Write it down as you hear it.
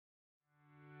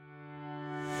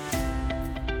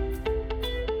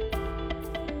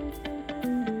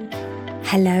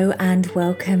Hello and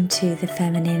welcome to the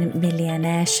Feminine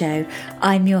Millionaire Show.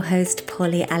 I'm your host,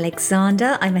 Polly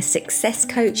Alexander. I'm a success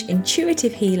coach,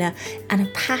 intuitive healer, and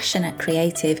a passionate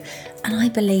creative. And I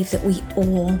believe that we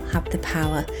all have the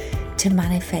power to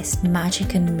manifest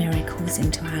magic and miracles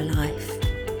into our life.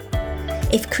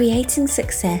 If creating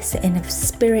success in a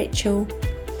spiritual,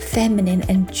 feminine,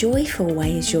 and joyful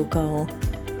way is your goal,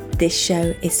 this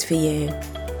show is for you.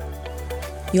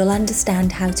 You'll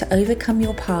understand how to overcome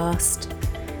your past,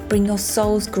 bring your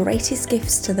soul's greatest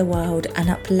gifts to the world, and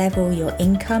up-level your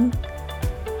income,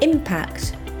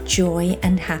 impact, joy,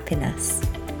 and happiness.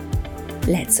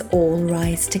 Let's all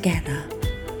rise together.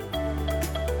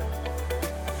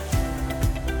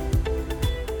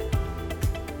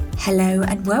 Hello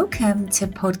and welcome to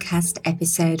podcast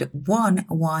episode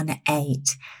 118,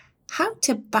 How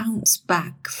to Bounce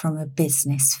Back from a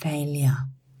Business Failure.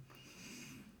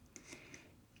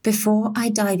 Before I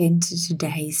dive into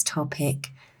today's topic,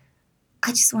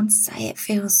 I just want to say it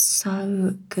feels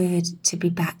so good to be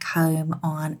back home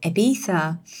on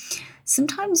Ibiza.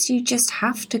 Sometimes you just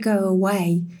have to go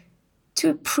away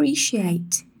to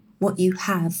appreciate what you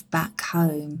have back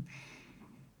home.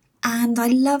 And I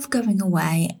love going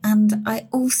away, and I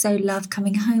also love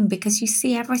coming home because you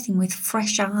see everything with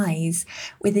fresh eyes,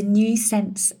 with a new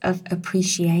sense of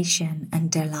appreciation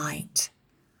and delight.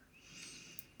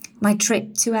 My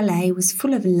trip to LA was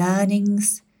full of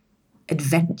learnings,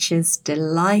 adventures,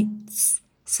 delights,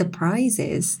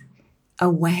 surprises,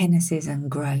 awarenesses and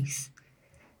growth.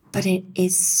 But it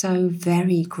is so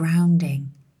very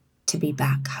grounding to be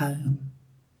back home.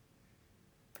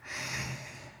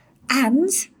 And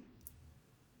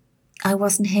I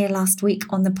wasn't here last week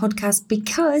on the podcast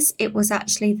because it was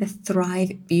actually the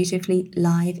Thrive Beautifully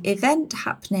Live event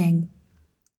happening.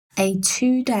 A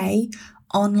 2-day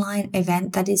online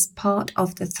event that is part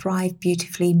of the Thrive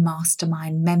Beautifully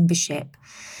Mastermind membership.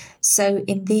 So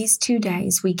in these 2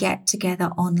 days, we get together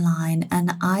online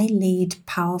and I lead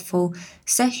powerful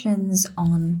sessions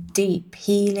on deep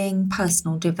healing,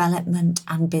 personal development,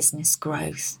 and business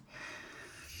growth.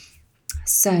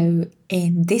 So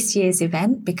in this year's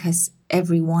event, because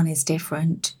everyone is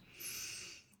different,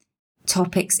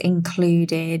 topics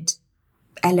included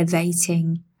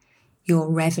elevating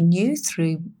your revenue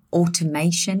through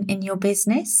automation in your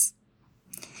business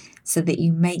so that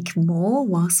you make more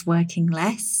whilst working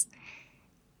less.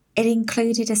 It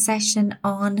included a session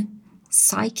on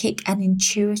psychic and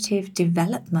intuitive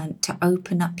development to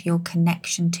open up your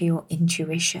connection to your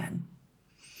intuition.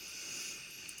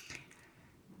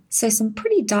 So some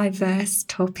pretty diverse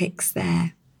topics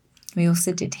there. We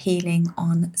also did healing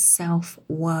on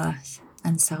self-worth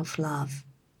and self-love.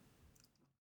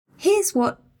 Here's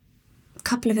what a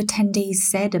couple of attendees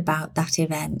said about that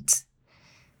event.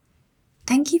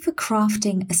 Thank you for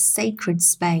crafting a sacred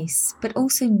space, but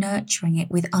also nurturing it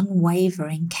with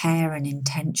unwavering care and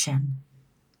intention.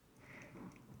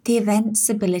 The event's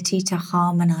ability to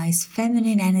harmonize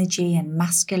feminine energy and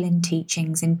masculine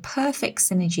teachings in perfect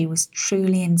synergy was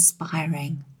truly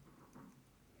inspiring.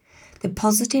 The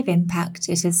positive impact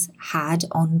it has had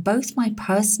on both my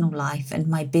personal life and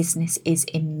my business is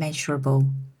immeasurable.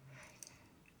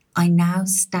 I now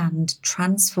stand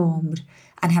transformed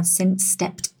and have since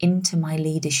stepped into my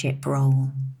leadership role.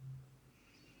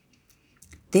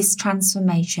 This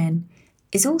transformation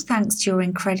is all thanks to your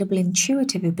incredible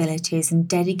intuitive abilities and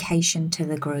dedication to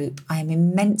the group. I am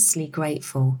immensely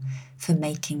grateful for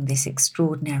making this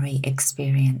extraordinary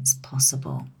experience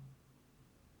possible.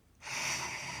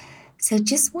 So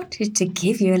just wanted to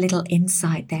give you a little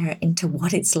insight there into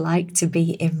what it's like to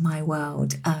be in my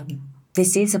world.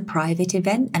 This is a private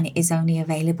event and it is only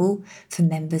available for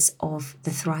members of the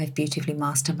Thrive Beautifully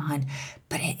Mastermind,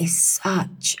 but it is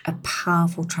such a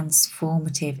powerful,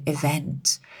 transformative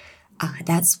event.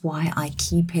 That's why I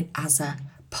keep it as a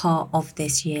part of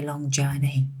this year-long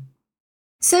journey.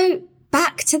 So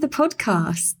back to the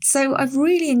podcast. So I've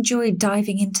really enjoyed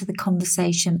diving into the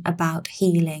conversation about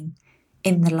healing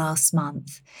in the last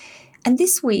month. And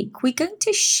this week, we're going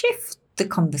to shift the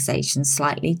conversation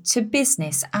slightly to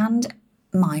business and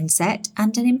mindset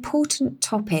and an important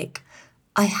topic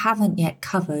I haven't yet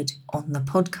covered on the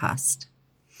podcast.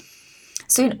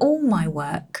 So in all my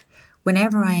work,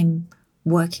 whenever I'm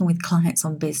working with clients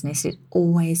on business, it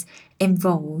always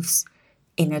involves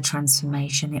inner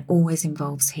transformation. It always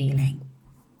involves healing.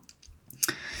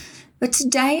 But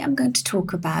today I'm going to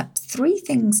talk about 3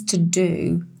 things to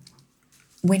do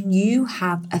when you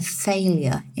have a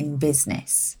failure in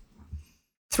business.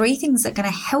 3 things that are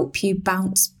going to help you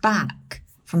bounce back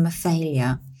from a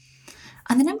failure.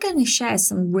 And then I'm going to share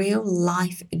some real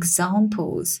life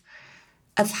examples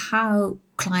of how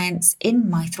clients in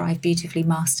my Thrive Beautifully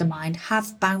Mastermind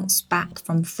have bounced back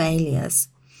from failures,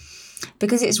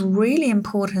 because it's really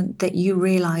important that you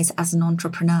realize as an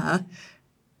entrepreneur,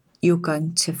 you're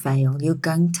going to fail. You're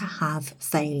going to have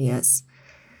failures.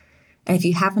 And if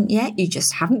you haven't yet, you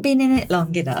just haven't been in it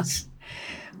long enough.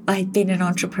 I've been an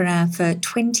entrepreneur for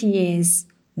 20 years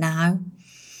now,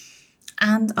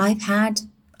 and I've had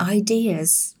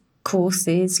ideas,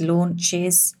 courses,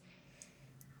 launches,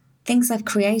 things I've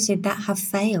created that have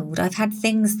failed. I've had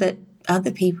things that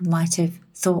other people might have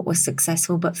thought were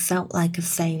successful but felt like a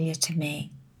failure to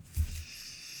me.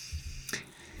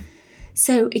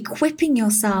 So equipping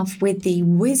yourself with the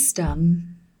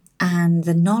wisdom and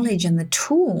the knowledge and the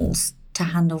tools to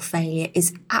handle failure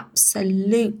is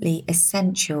absolutely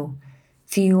essential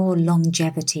for your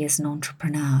longevity as an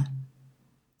entrepreneur.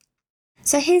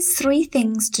 So here's 3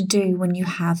 things to do when you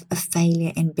have a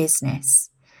failure in business.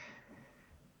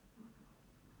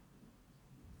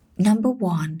 Number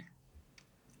 1,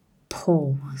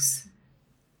 pause.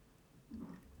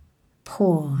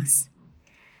 Pause.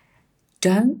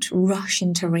 Don't rush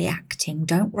into reacting.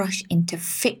 Don't rush into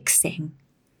fixing,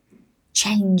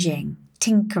 changing,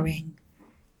 tinkering.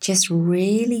 Just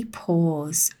really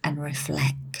pause and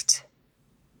reflect.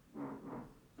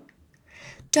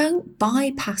 Don't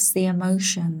bypass the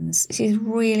emotions. This is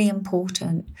really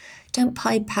important. Don't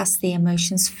bypass the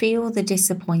emotions. Feel the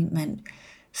disappointment.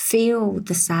 Feel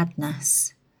the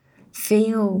sadness.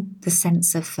 Feel the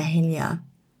sense of failure.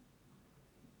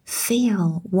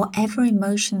 Feel whatever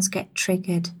emotions get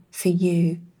triggered for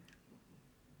you.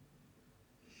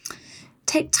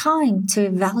 Take time to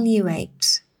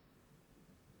evaluate,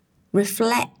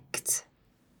 reflect,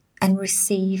 and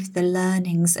receive the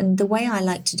learnings. And the way I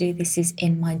like to do this is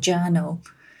in my journal.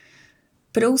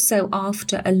 But also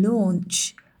after a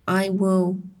launch, I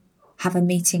will have a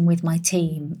meeting with my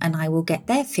team and I will get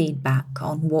their feedback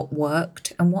on what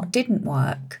worked and what didn't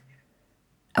work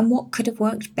and what could have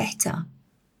worked better.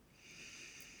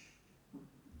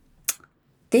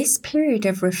 This period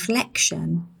of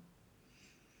reflection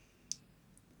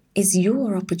is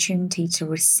your opportunity to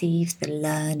receive the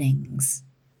learnings.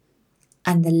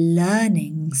 And the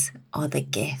learnings are the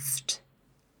gift.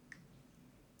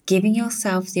 Giving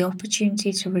yourself the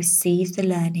opportunity to receive the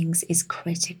learnings is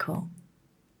critical.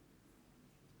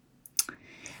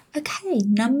 Okay,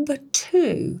 number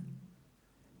 2,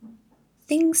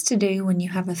 things to do when you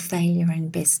have a failure in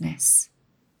business.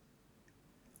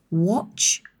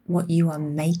 Watch what you are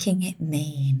making it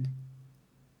mean.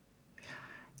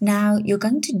 Now, you're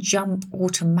going to jump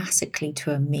automatically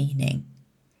to a meaning.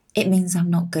 It means I'm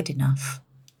not good enough.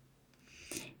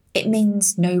 It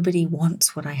means nobody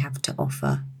wants what I have to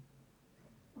offer.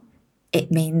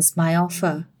 It means my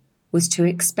offer was too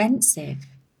expensive.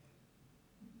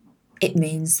 It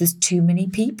means there's too many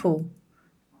people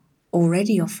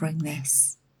already offering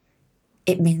this.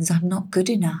 It means I'm not good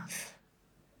enough.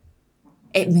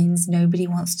 It means nobody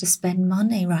wants to spend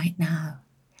money right now.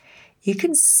 You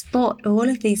can spot all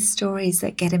of these stories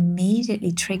that get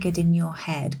immediately triggered in your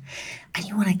head, and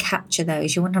you want to capture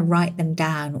those. You want to write them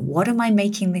down. What am I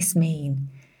making this mean?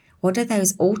 What are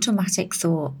those automatic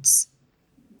thoughts?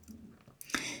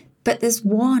 But there's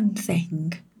one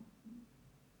thing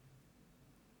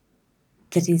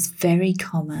that is very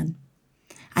common,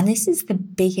 and this is the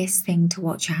biggest thing to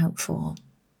watch out for.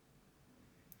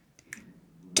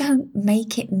 Don't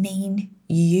make it mean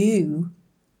you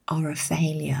are a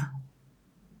failure.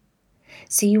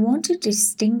 So you want to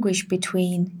distinguish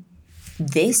between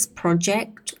this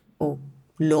project or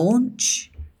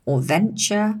launch or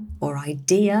venture or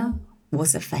idea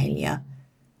was a failure,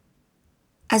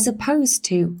 as opposed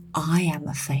to I am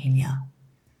a failure.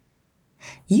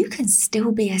 You can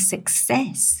still be a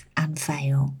success and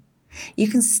fail. You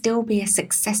can still be a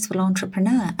successful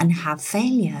entrepreneur and have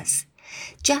failures.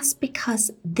 Just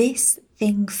because this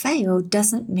thing failed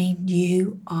doesn't mean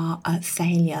you are a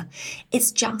failure.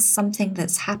 It's just something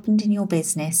that's happened in your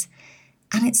business,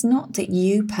 and it's not that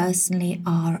you personally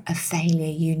are a failure.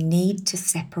 You need to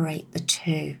separate the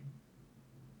two.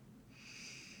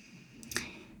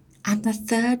 And the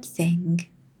third thing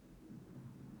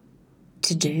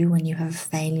to do when you have a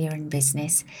failure in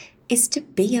business is to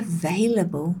be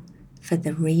available for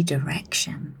the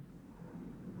redirection.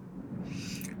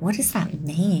 What does that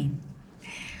mean?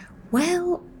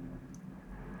 Well,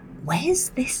 where's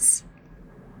this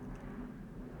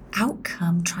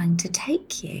outcome trying to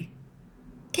take you?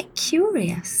 Get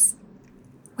curious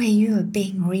where you are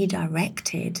being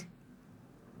redirected.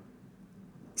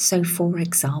 So, for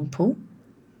example,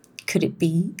 could it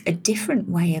be a different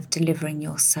way of delivering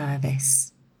your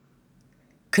service?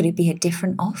 Could it be a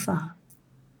different offer?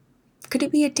 Could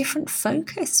it be a different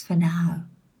focus for now?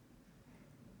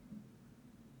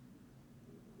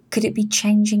 Could it be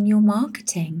changing your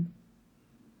marketing?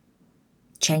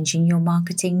 Changing your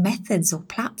marketing methods or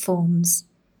platforms?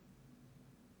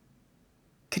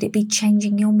 Could it be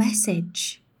changing your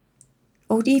message?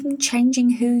 Or even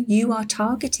changing who you are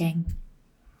targeting?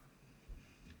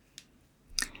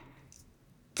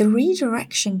 The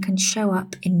redirection can show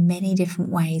up in many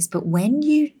different ways, but when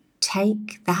you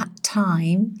take that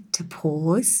time to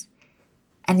pause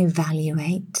and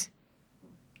evaluate,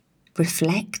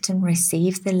 reflect and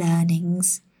receive the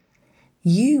learnings,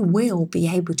 you will be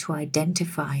able to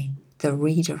identify the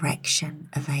redirection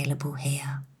available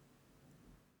here.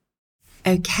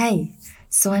 Okay,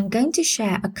 so I'm going to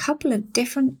share a couple of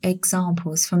different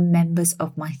examples from members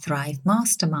of my Thrive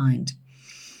Mastermind.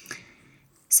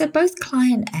 So both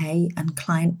Client A and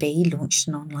Client B launched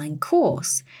an online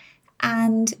course,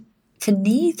 and for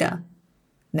neither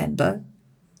member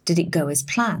did it go as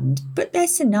planned, but their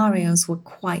scenarios were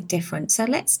quite different. So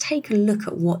let's take a look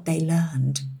at what they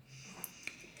learned.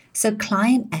 So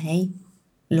Client A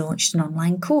launched an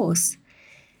online course,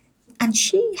 and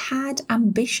she had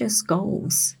ambitious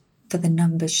goals for the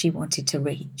numbers she wanted to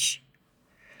reach.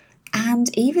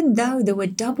 And even though there were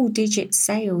double-digit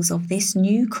sales of this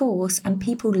new course and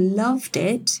people loved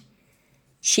it,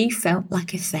 she felt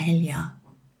like a failure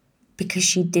because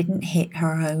she didn't hit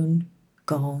her own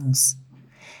goals.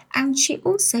 And she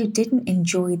also didn't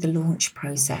enjoy the launch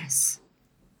process.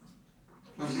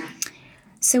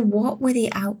 So what were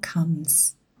the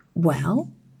outcomes? Well,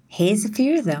 here's a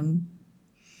few of them.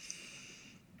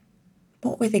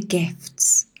 What were the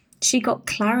gifts? She got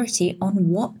clarity on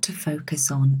what to focus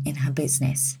on in her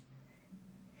business.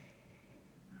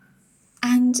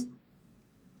 And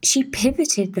she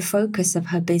pivoted the focus of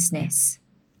her business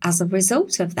as a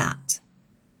result of that.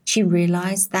 She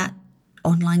realized that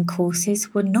online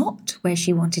courses were not where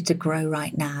she wanted to grow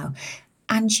right now.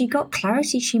 And she got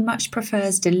clarity she much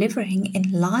prefers delivering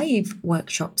in live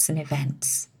workshops and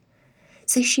events.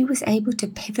 So she was able to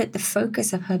pivot the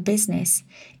focus of her business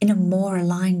in a more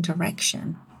aligned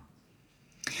direction.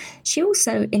 She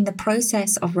also, in the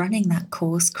process of running that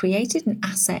course, created an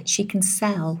asset she can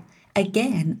sell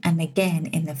again and again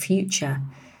in the future.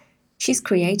 She's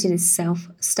created a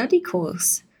self-study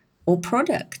course or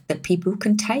product that people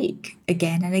can take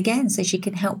again and again, so she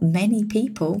can help many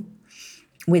people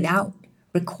without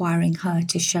requiring her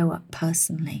to show up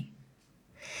personally.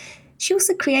 She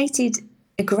also created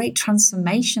a great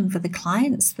transformation for the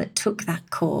clients that took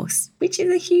that course, which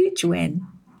is a huge win.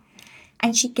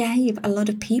 And she gave a lot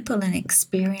of people an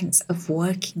experience of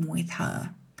working with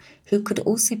her who could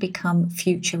also become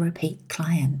future repeat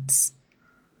clients.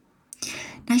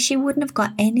 Now, she wouldn't have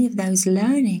got any of those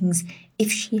learnings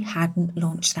if she hadn't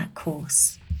launched that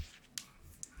course.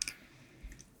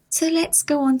 So let's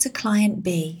go on to Client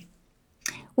B.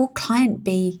 Well, Client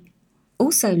B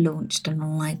also launched an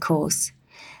online course.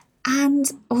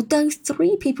 And although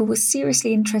 3 people were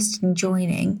seriously interested in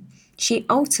joining, she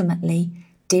ultimately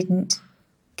didn't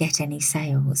get any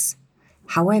sales.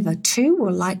 However, 2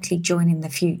 will likely join in the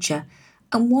future,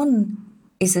 and 1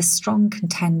 is a strong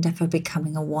contender for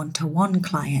becoming a one-to-one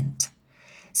client.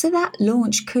 So that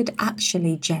launch could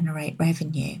actually generate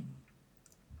revenue.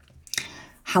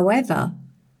 However,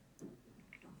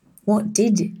 what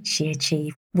did she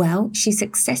achieve? Well, she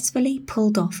successfully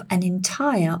pulled off an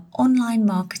entire online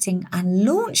marketing and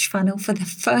launch funnel for the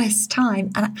first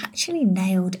time and actually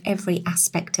nailed every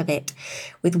aspect of it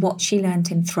with what she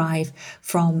learned in Thrive,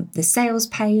 from the sales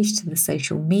page to the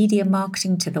social media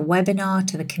marketing to the webinar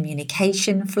to the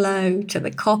communication flow to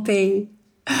the copy.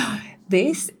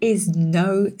 This is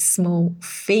no small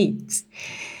feat.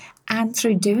 And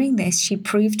through doing this, she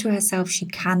proved to herself she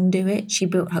can do it. She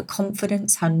built her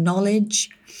confidence, her knowledge.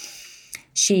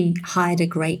 She hired a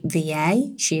great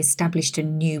VA. She established a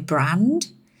new brand.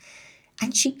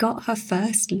 And she got her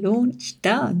first launch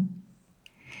done.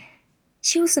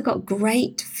 She also got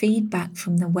great feedback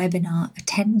from the webinar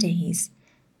attendees.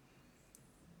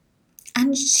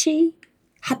 And she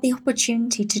had the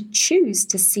opportunity to choose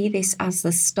to see this as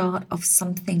the start of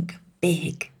something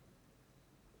big.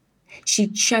 She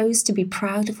chose to be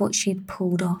proud of what she had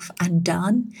pulled off and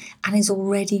done, and is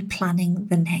already planning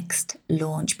the next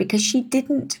launch because she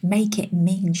didn't make it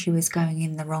mean she was going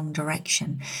in the wrong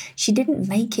direction. She didn't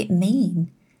make it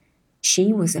mean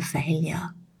she was a failure.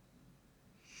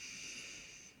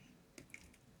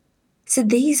 So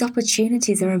these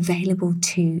opportunities are available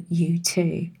to you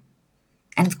too.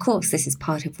 And of course, this is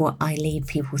part of what I lead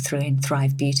people through in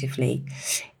Thrive Beautifully,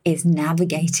 is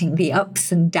navigating the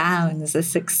ups and downs, the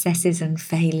successes and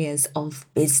failures of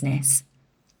business.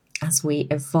 as we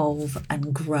evolve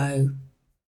and grow.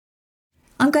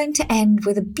 I'm going to end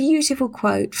with a beautiful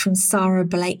quote from Sarah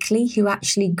Blakely, who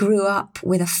actually grew up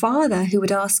with a father who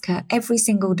would ask her every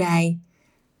single day,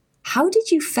 "How did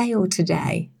you fail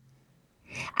today?"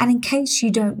 And in case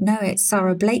you don't know it,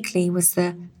 Sarah Blakely was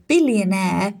the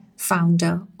billionaire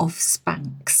founder of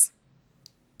Spanx.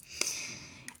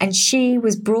 And she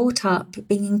was brought up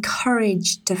being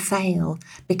encouraged to fail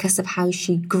because of how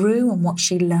she grew and what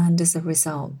she learned as a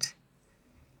result.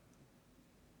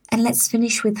 And let's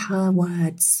finish with her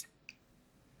words.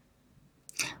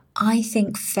 "I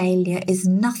think failure is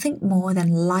nothing more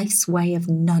than life's way of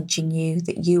nudging you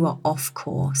that you are off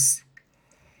course.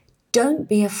 Don't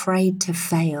be afraid to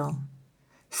fail.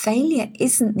 Failure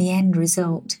isn't the end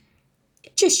result.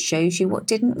 It just shows you what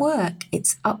didn't work.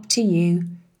 It's up to you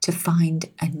to find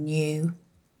a new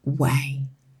way."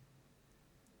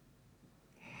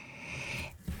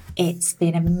 It's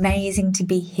been amazing to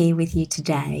be here with you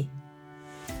today.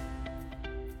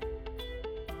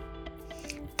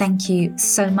 Thank you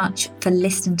so much for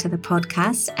listening to the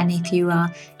podcast. And if you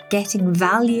are getting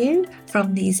value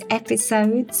from these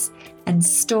episodes and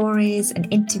stories and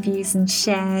interviews and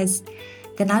shares,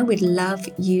 then I would love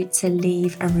you to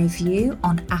leave a review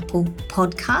on Apple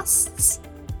Podcasts.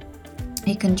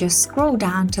 You can just scroll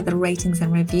down to the ratings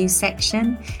and review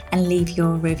section and leave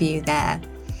your review there.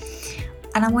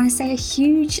 And I want to say a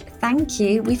huge thank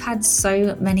you. We've had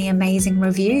so many amazing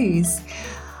reviews.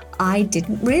 I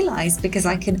didn't realise because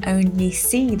I can only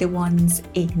see the ones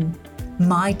in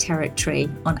my territory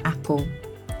on Apple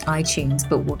iTunes,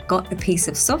 but we've got a piece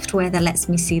of software that lets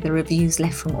me see the reviews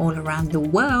left from all around the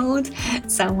world.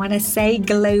 So I want to say,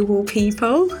 global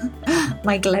people,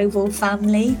 my global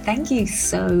family, thank you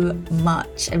so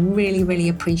much. I really, really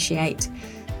appreciate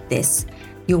this.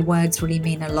 Your words really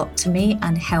mean a lot to me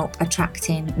and help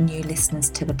attracting new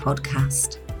listeners to the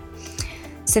podcast.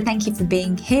 So thank you for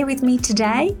being here with me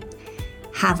today.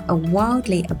 Have a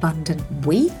wildly abundant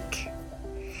week.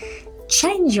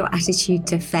 Change your attitude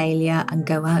to failure and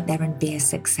go out there and be a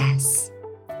success.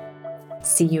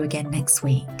 See you again next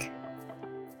week.